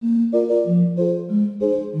Welcome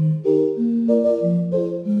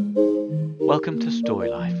to Story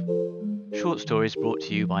Life, short stories brought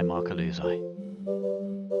to you by Mark Aluzai.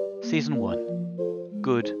 Season 1,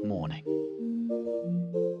 Good Morning.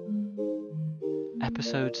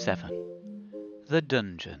 Episode 7, The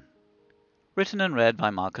Dungeon. Written and read by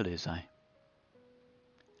Mark Aluzai.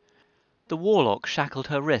 The warlock shackled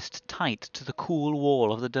her wrist tight to the cool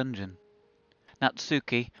wall of the dungeon.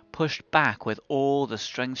 Natsuki pushed back with all the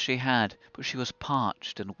strength she had, but she was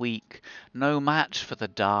parched and weak, no match for the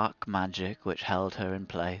dark magic which held her in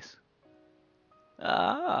place.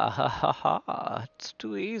 Ah, ha, ha, ha. It's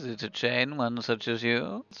too easy to chain one such as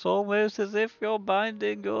you. It's almost as if you're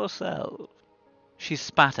binding yourself. She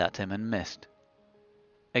spat at him and missed.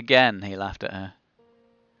 Again he laughed at her.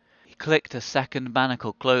 He clicked a second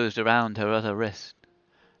manacle closed around her other wrist.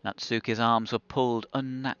 Natsuki's arms were pulled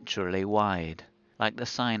unnaturally wide, like the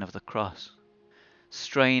sign of the cross.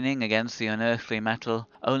 Straining against the unearthly metal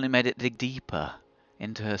only made it dig deeper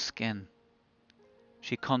into her skin.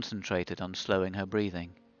 She concentrated on slowing her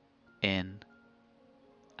breathing. In,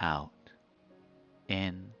 out,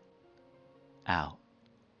 in, out.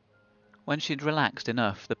 When she'd relaxed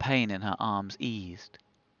enough, the pain in her arms eased,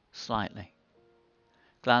 slightly.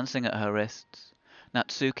 Glancing at her wrists,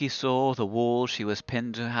 Natsuki saw the wall she was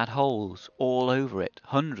pinned to had holes all over it,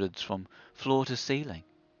 hundreds from floor to ceiling.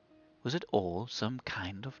 Was it all some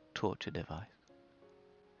kind of torture device?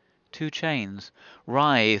 Two chains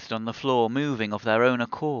writhed on the floor, moving of their own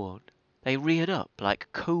accord. They reared up like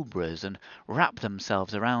cobras and wrapped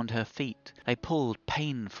themselves around her feet. They pulled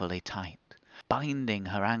painfully tight, binding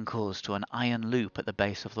her ankles to an iron loop at the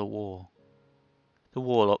base of the wall. The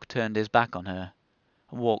warlock turned his back on her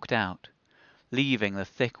and walked out, leaving the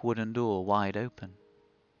thick wooden door wide open.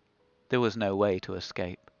 There was no way to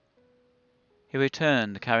escape. He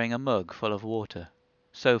returned carrying a mug full of water,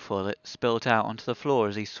 so full it spilt out onto the floor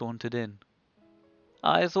as he sauntered in.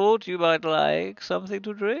 "I thought you might like something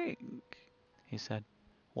to drink," he said,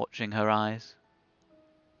 watching her eyes.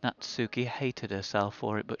 Natsuki hated herself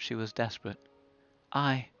for it, but she was desperate.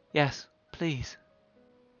 Yes, please."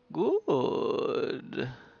 "Good,"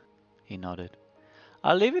 he nodded.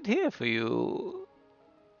 "I'll leave it here for you."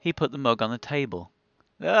 He put the mug on the table.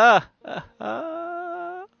 Ah, ah,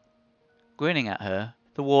 ah. Grinning at her,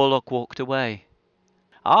 the warlock walked away.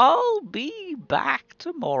 "I'll be back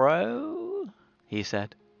tomorrow," he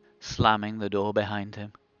said, slamming the door behind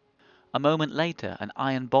him. A moment later, an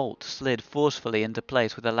iron bolt slid forcefully into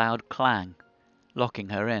place with a loud clang, locking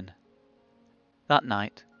her in. That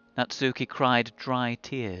night, Natsuki cried dry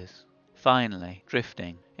tears, finally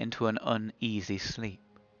drifting into an uneasy sleep.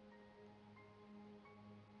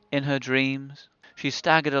 In her dreams, she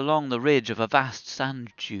staggered along the ridge of a vast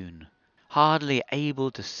sand dune, hardly able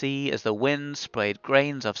to see as the wind sprayed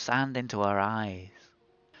grains of sand into her eyes.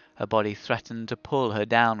 Her body threatened to pull her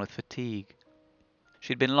down with fatigue.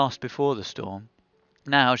 She'd been lost before the storm.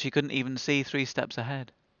 Now she couldn't even see 3 steps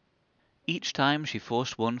ahead. Each time she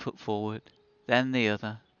forced one foot forward, then the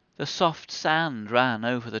other, the soft sand ran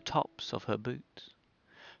over the tops of her boots,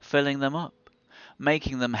 filling them up,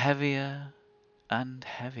 making them heavier and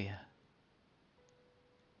heavier.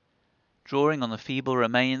 Drawing on the feeble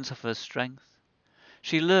remains of her strength,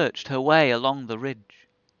 she lurched her way along the ridge,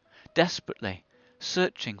 desperately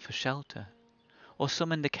searching for shelter, or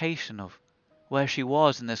some indication of where she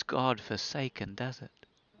was in this God-forsaken desert.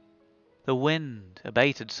 The wind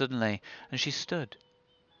abated suddenly, and she stood,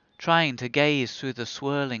 trying to gaze through the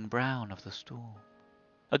swirling brown of the storm.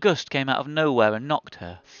 A gust came out of nowhere and knocked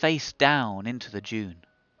her face down into the dune.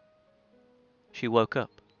 She woke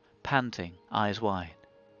up, panting, eyes wide.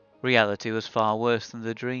 Reality was far worse than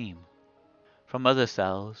the dream. From other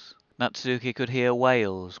cells, Natsuki could hear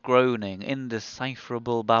wails, groaning,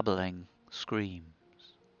 indecipherable babbling, screams.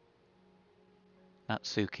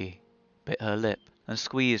 Natsuki bit her lip and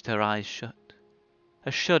squeezed her eyes shut.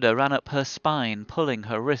 A shudder ran up her spine, pulling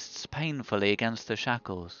her wrists painfully against the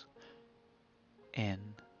shackles.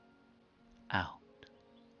 In, out,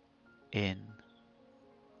 in,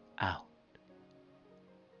 out.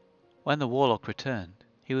 When the warlock returned,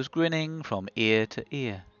 he was grinning from ear to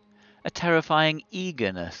ear. A terrifying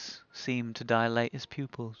eagerness seemed to dilate his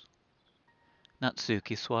pupils.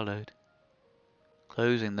 Natsuki swallowed.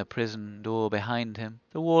 Closing the prison door behind him,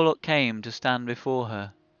 the warlock came to stand before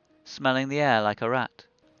her, smelling the air like a rat.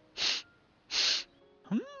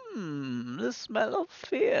 The smell of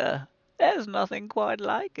fear. There's nothing quite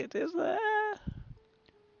like it, is there?"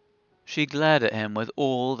 She glared at him with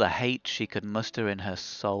all the hate she could muster in her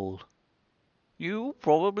soul. "You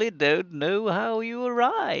probably don't know how you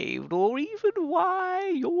arrived, or even why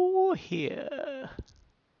you're here."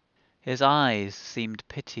 His eyes seemed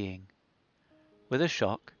pitying. With a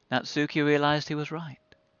shock, Natsuki realized he was right.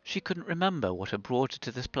 She couldn't remember what had brought her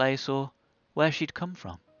to this place or where she'd come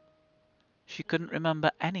from. She couldn't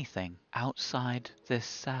remember anything outside this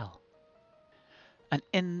cell. An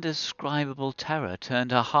indescribable terror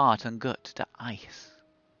turned her heart and gut to ice.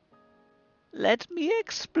 "Let me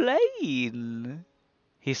explain,"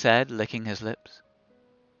 he said, licking his lips.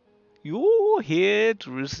 "You're here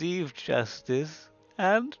to receive justice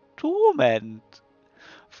and torment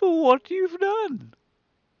for what you've done.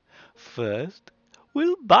 First,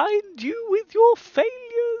 we'll bind you with your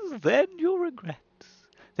failures, then your regrets,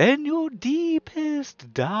 then your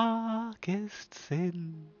deepest, darkest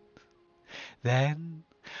sins. Then,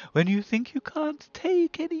 when you think you can't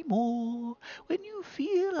take any more, when you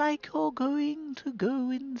feel like you're going to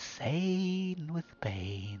go insane with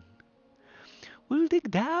pain, we'll dig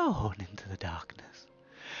down into the darkness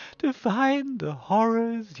to find the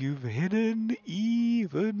horrors you've hidden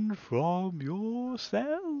even from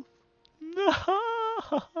yourself."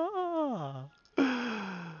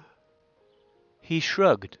 He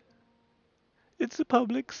shrugged. "It's a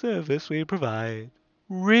public service we provide.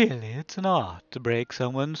 Really, it's an art to break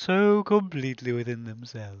someone so completely within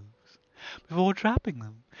themselves before trapping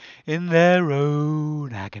them in their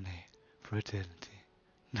own agony for eternity.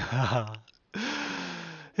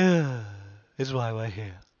 It's why we're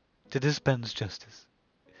here, to dispense justice.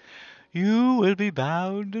 You will be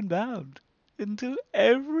bound and bound until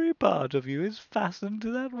every part of you is fastened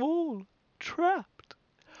to that wall, trapped,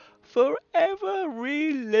 forever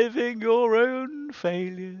reliving your own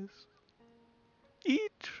failures.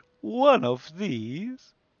 Each one of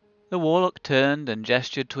these—" The warlock turned and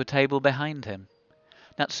gestured to a table behind him.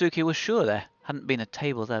 Natsuki was sure there hadn't been a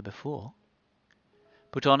table there before.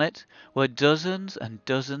 But on it were dozens and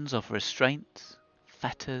dozens of restraints,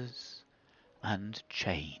 fetters, and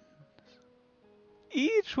chains.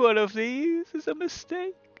 "Each one of these is a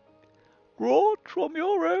mistake, wrought from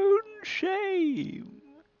your own shame."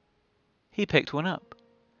 He picked one up,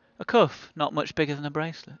 a cuff not much bigger than a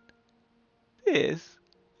bracelet. "This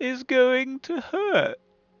is going to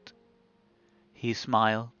hurt." He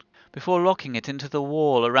smiled, before locking it into the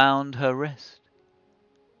wall around her wrist.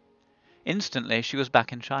 Instantly she was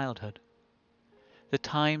back in childhood. The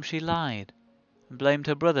time she lied and blamed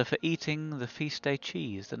her brother for eating the feast day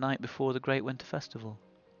cheese the night before the great winter festival.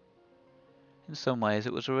 In some ways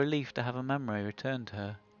it was a relief to have a memory return to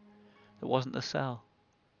her that wasn't the cell.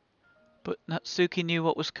 But Natsuki knew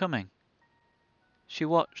what was coming. She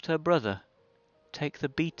watched her brother take the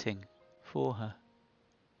beating for her.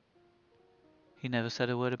 He never said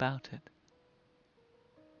a word about it.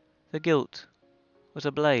 The guilt was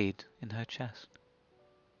a blade in her chest.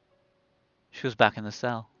 She was back in the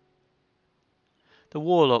cell. The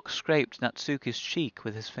warlock scraped Natsuki's cheek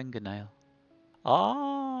with his fingernail.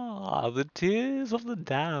 "Ah, the tears of the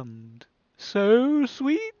damned. So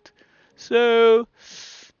sweet, so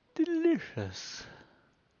delicious."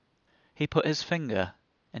 He put his finger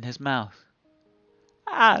in his mouth.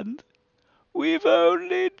 "And we've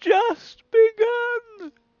only just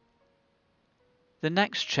begun." The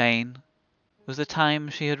next chain was the time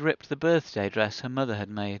she had ripped the birthday dress her mother had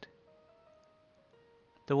made.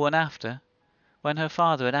 The one after, when her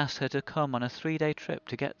father had asked her to come on a 3-day trip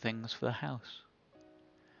to get things for the house,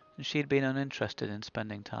 and she had been uninterested in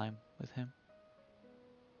spending time with him.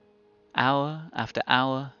 Hour after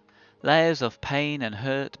hour, layers of pain and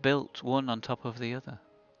hurt built one on top of the other,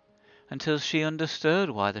 until she understood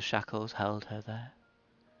why the shackles held her there,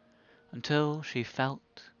 until she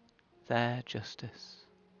felt their justice.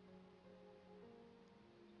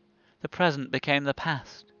 The present became the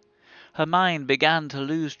past. Her mind began to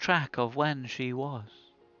lose track of when she was.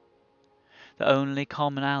 The only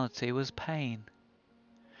commonality was pain.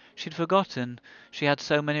 She'd forgotten she had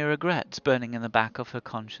so many regrets burning in the back of her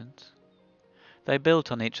conscience. They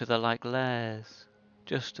built on each other like layers,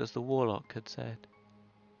 just as the warlock had said.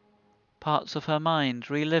 Parts of her mind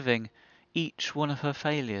reliving each one of her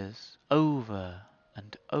failures over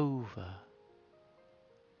and over.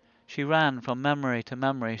 She ran from memory to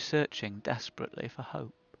memory, searching desperately for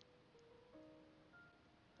hope.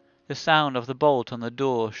 The sound of the bolt on the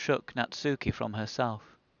door shook Natsuki from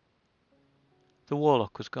herself. The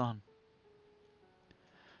warlock was gone.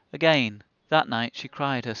 Again, that night she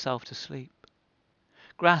cried herself to sleep,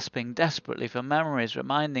 grasping desperately for memories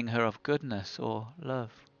reminding her of goodness or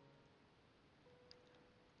love.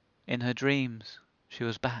 In her dreams, she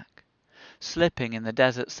was back, slipping in the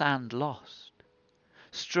desert sand, lost,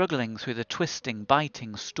 struggling through the twisting,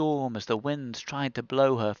 biting storm as the winds tried to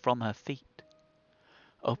blow her from her feet.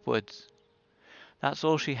 Upwards, That's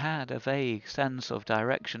all she had, a vague sense of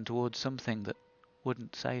direction towards something that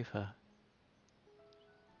wouldn't save her.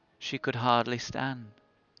 She could hardly stand.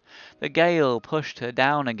 The gale pushed her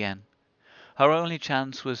down again. Her only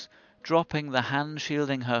chance was dropping the hand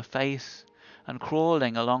shielding her face and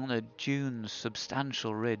crawling along the dune's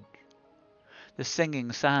substantial ridge. The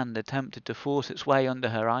singing sand attempted to force its way under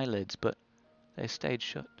her eyelids, but they stayed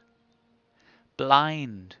shut.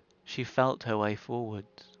 Blind, she felt her way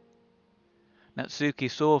forwards. Natsuki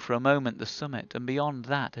saw for a moment the summit, and beyond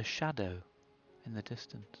that a shadow in the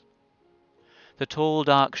distance. The tall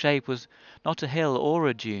dark shape was not a hill or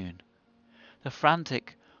a dune. The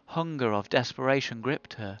frantic hunger of desperation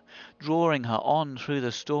gripped her, drawing her on through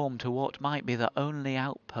the storm to what might be the only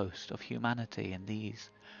outpost of humanity in these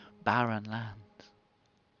barren lands.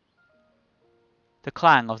 The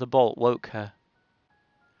clang of the bolt woke her.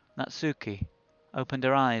 Natsuki opened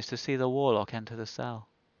her eyes to see the warlock enter the cell.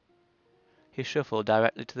 He shuffled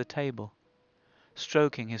directly to the table,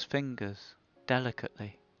 stroking his fingers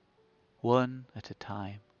delicately, one at a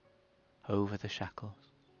time, over the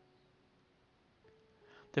shackles.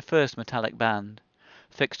 The first metallic band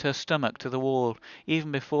fixed her stomach to the wall.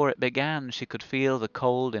 Even before it began, she could feel the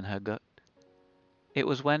cold in her gut. It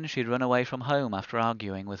was when she'd run away from home after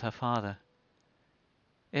arguing with her father.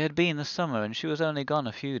 It had been the summer, and she was only gone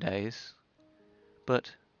a few days.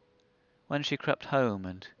 But when she crept home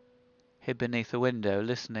and hid beneath the window,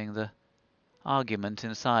 listening, the argument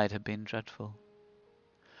inside had been dreadful.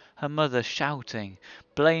 Her mother shouting,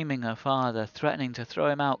 blaming her father, threatening to throw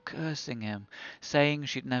him out, cursing him, saying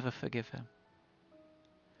she'd never forgive him.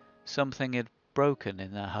 Something had broken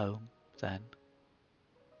in their home then.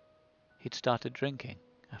 He'd started drinking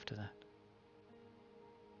after that.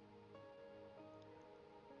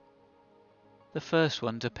 The first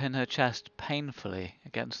one to pin her chest painfully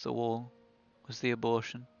against the wall was the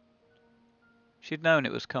abortion. She'd known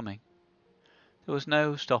it was coming. There was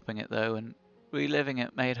no stopping it though, and reliving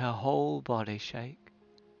it made her whole body shake.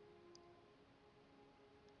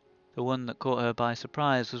 The one that caught her by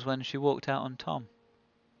surprise was when she walked out on Tom.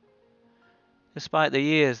 Despite the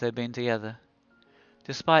years they'd been together,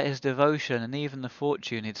 despite his devotion and even the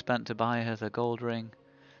fortune he'd spent to buy her the gold ring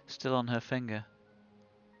still on her finger,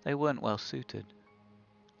 they weren't well suited.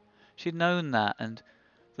 She'd known that, and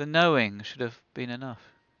the knowing should have been enough.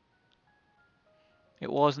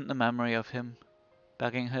 It wasn't the memory of him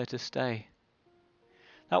begging her to stay.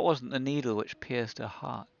 That wasn't the needle which pierced her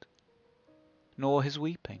heart, nor his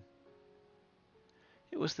weeping.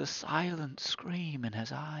 It was the silent scream in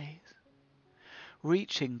his eyes,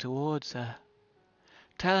 reaching towards her,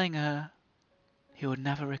 telling her he would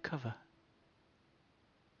never recover.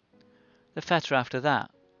 The fetter after that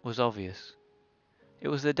was obvious. It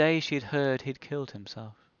was the day she'd heard he'd killed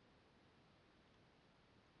himself.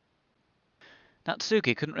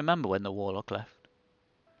 Natsuki couldn't remember when the warlock left,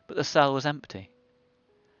 but the cell was empty.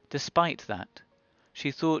 Despite that,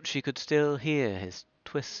 she thought she could still hear his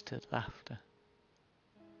twisted laughter.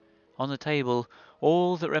 On the table,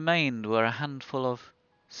 all that remained were a handful of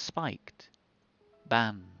spiked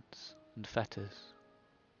bands and fetters.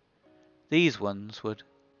 These ones would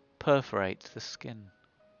perforate the skin.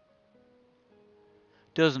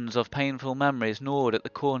 Dozens of painful memories gnawed at the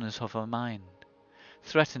corners of her mind,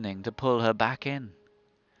 threatening to pull her back in.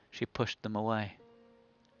 She pushed them away.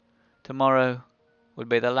 Tomorrow would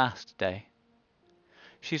be the last day.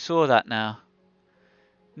 She saw that now.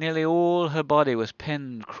 Nearly all her body was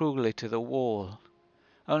pinned cruelly to the wall.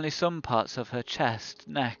 Only some parts of her chest,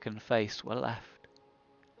 neck, and face were left.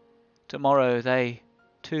 Tomorrow they,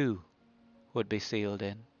 too, would be sealed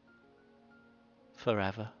in.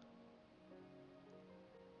 Forever.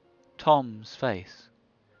 Tom's face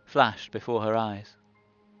flashed before her eyes.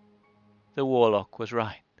 The warlock was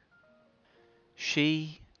right.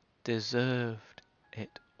 She deserved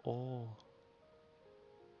it all.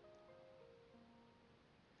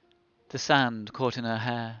 The sand caught in her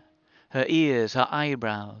hair, her ears, her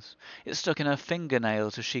eyebrows. It stuck in her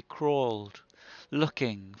fingernails as she crawled,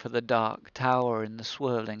 looking for the dark tower in the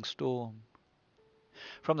swirling storm.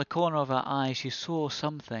 From the corner of her eye she saw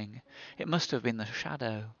something. It must have been the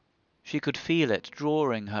shadow. She could feel it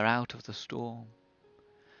drawing her out of the storm.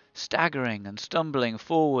 Staggering and stumbling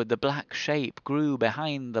forward, the black shape grew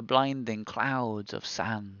behind the blinding clouds of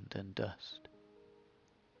sand and dust.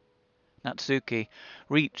 Natsuki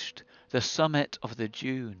reached the summit of the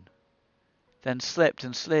dune, then slipped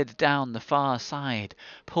and slid down the far side,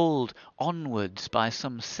 pulled onwards by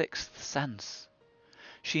some sixth sense.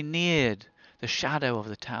 She neared the shadow of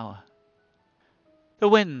the tower. The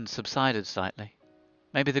wind subsided slightly.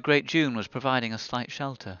 Maybe the great dune was providing a slight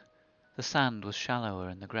shelter. The sand was shallower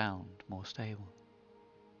and the ground more stable.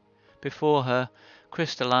 Before her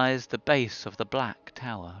crystallized the base of the black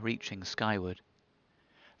tower reaching skyward.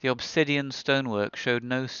 The obsidian stonework showed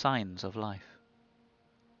no signs of life.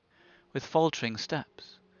 With faltering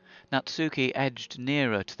steps, Natsuki edged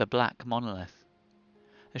nearer to the black monolith.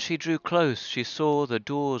 As she drew close, she saw the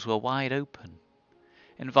doors were wide open,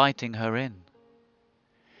 inviting her in.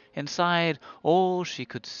 Inside, all she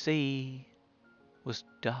could see was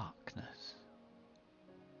darkness.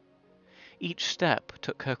 Each step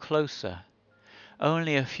took her closer.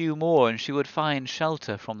 Only a few more and she would find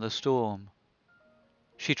shelter from the storm.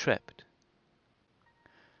 She tripped.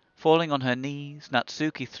 Falling on her knees,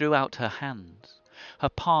 Natsuki threw out her hands. Her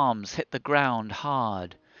palms hit the ground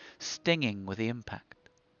hard, stinging with the impact.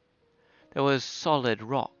 There was solid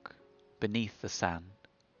rock beneath the sand.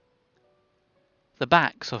 The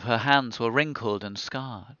backs of her hands were wrinkled and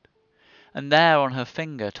scarred, and there on her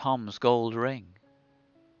finger Tom's gold ring.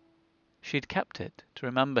 She'd kept it to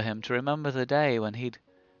remember him, to remember the day when he'd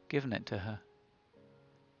given it to her.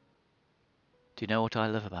 "Do you know what I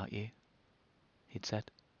love about you?" he'd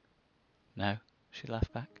said. "No," she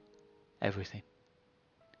laughed back. "Everything."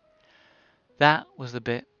 That was the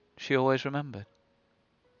bit she always remembered.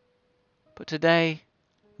 But today,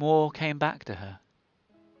 more came back to her.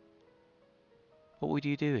 "What would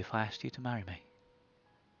you do if I asked you to marry me?"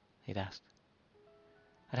 he'd asked.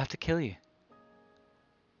 "I'd have to kill you.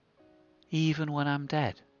 Even when I'm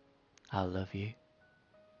dead, I'll love you."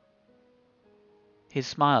 He'd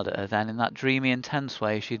smiled at her then in that dreamy, intense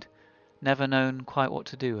way she'd never known quite what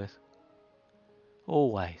to do with.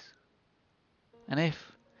 Always. "And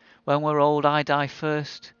if, when we're old, I die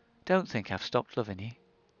first, don't think I've stopped loving you.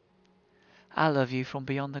 I'll love you from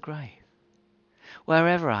beyond the grave.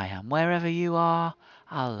 Wherever I am, wherever you are,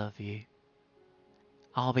 I'll love you.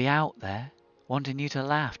 I'll be out there, wanting you to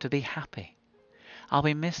laugh, to be happy. I'll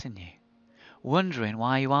be missing you, wondering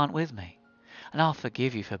why you aren't with me, and I'll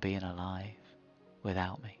forgive you for being alive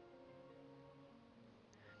without me."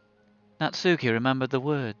 Natsuki remembered the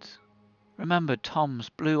words, remembered Tom's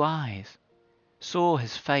blue eyes, saw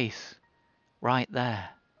his face right there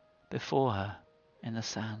before her in the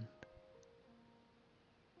sand.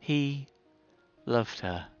 He loved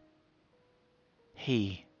her.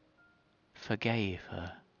 He forgave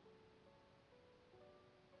her.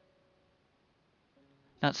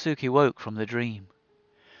 Natsuki woke from the dream.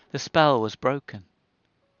 The spell was broken.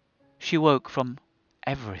 She woke from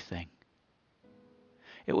everything.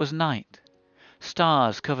 It was night.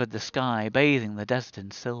 Stars covered the sky, bathing the desert in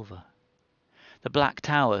silver. The black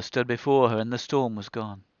tower stood before her and the storm was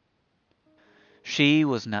gone. She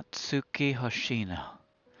was Natsuki Hoshino,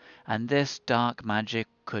 and this dark magic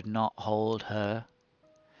could not hold her.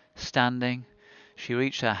 Standing, she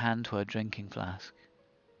reached her hand to her drinking flask.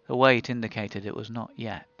 The weight indicated it was not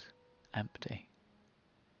yet empty.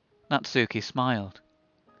 Natsuki smiled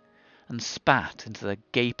and spat into the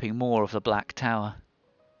gaping maw of the black tower.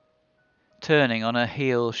 Turning on her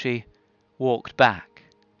heel, she walked back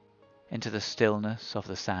into the stillness of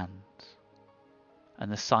the sands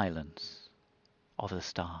and the silence of the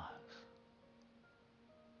stars.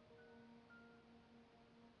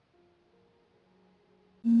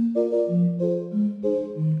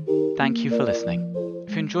 Thank you for listening.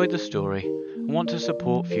 If you enjoyed the story and want to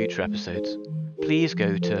support future episodes, please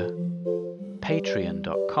go to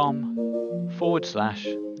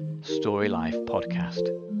patreon.com/storylifepodcast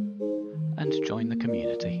and join the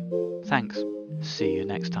community. Thanks. See you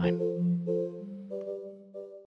next time.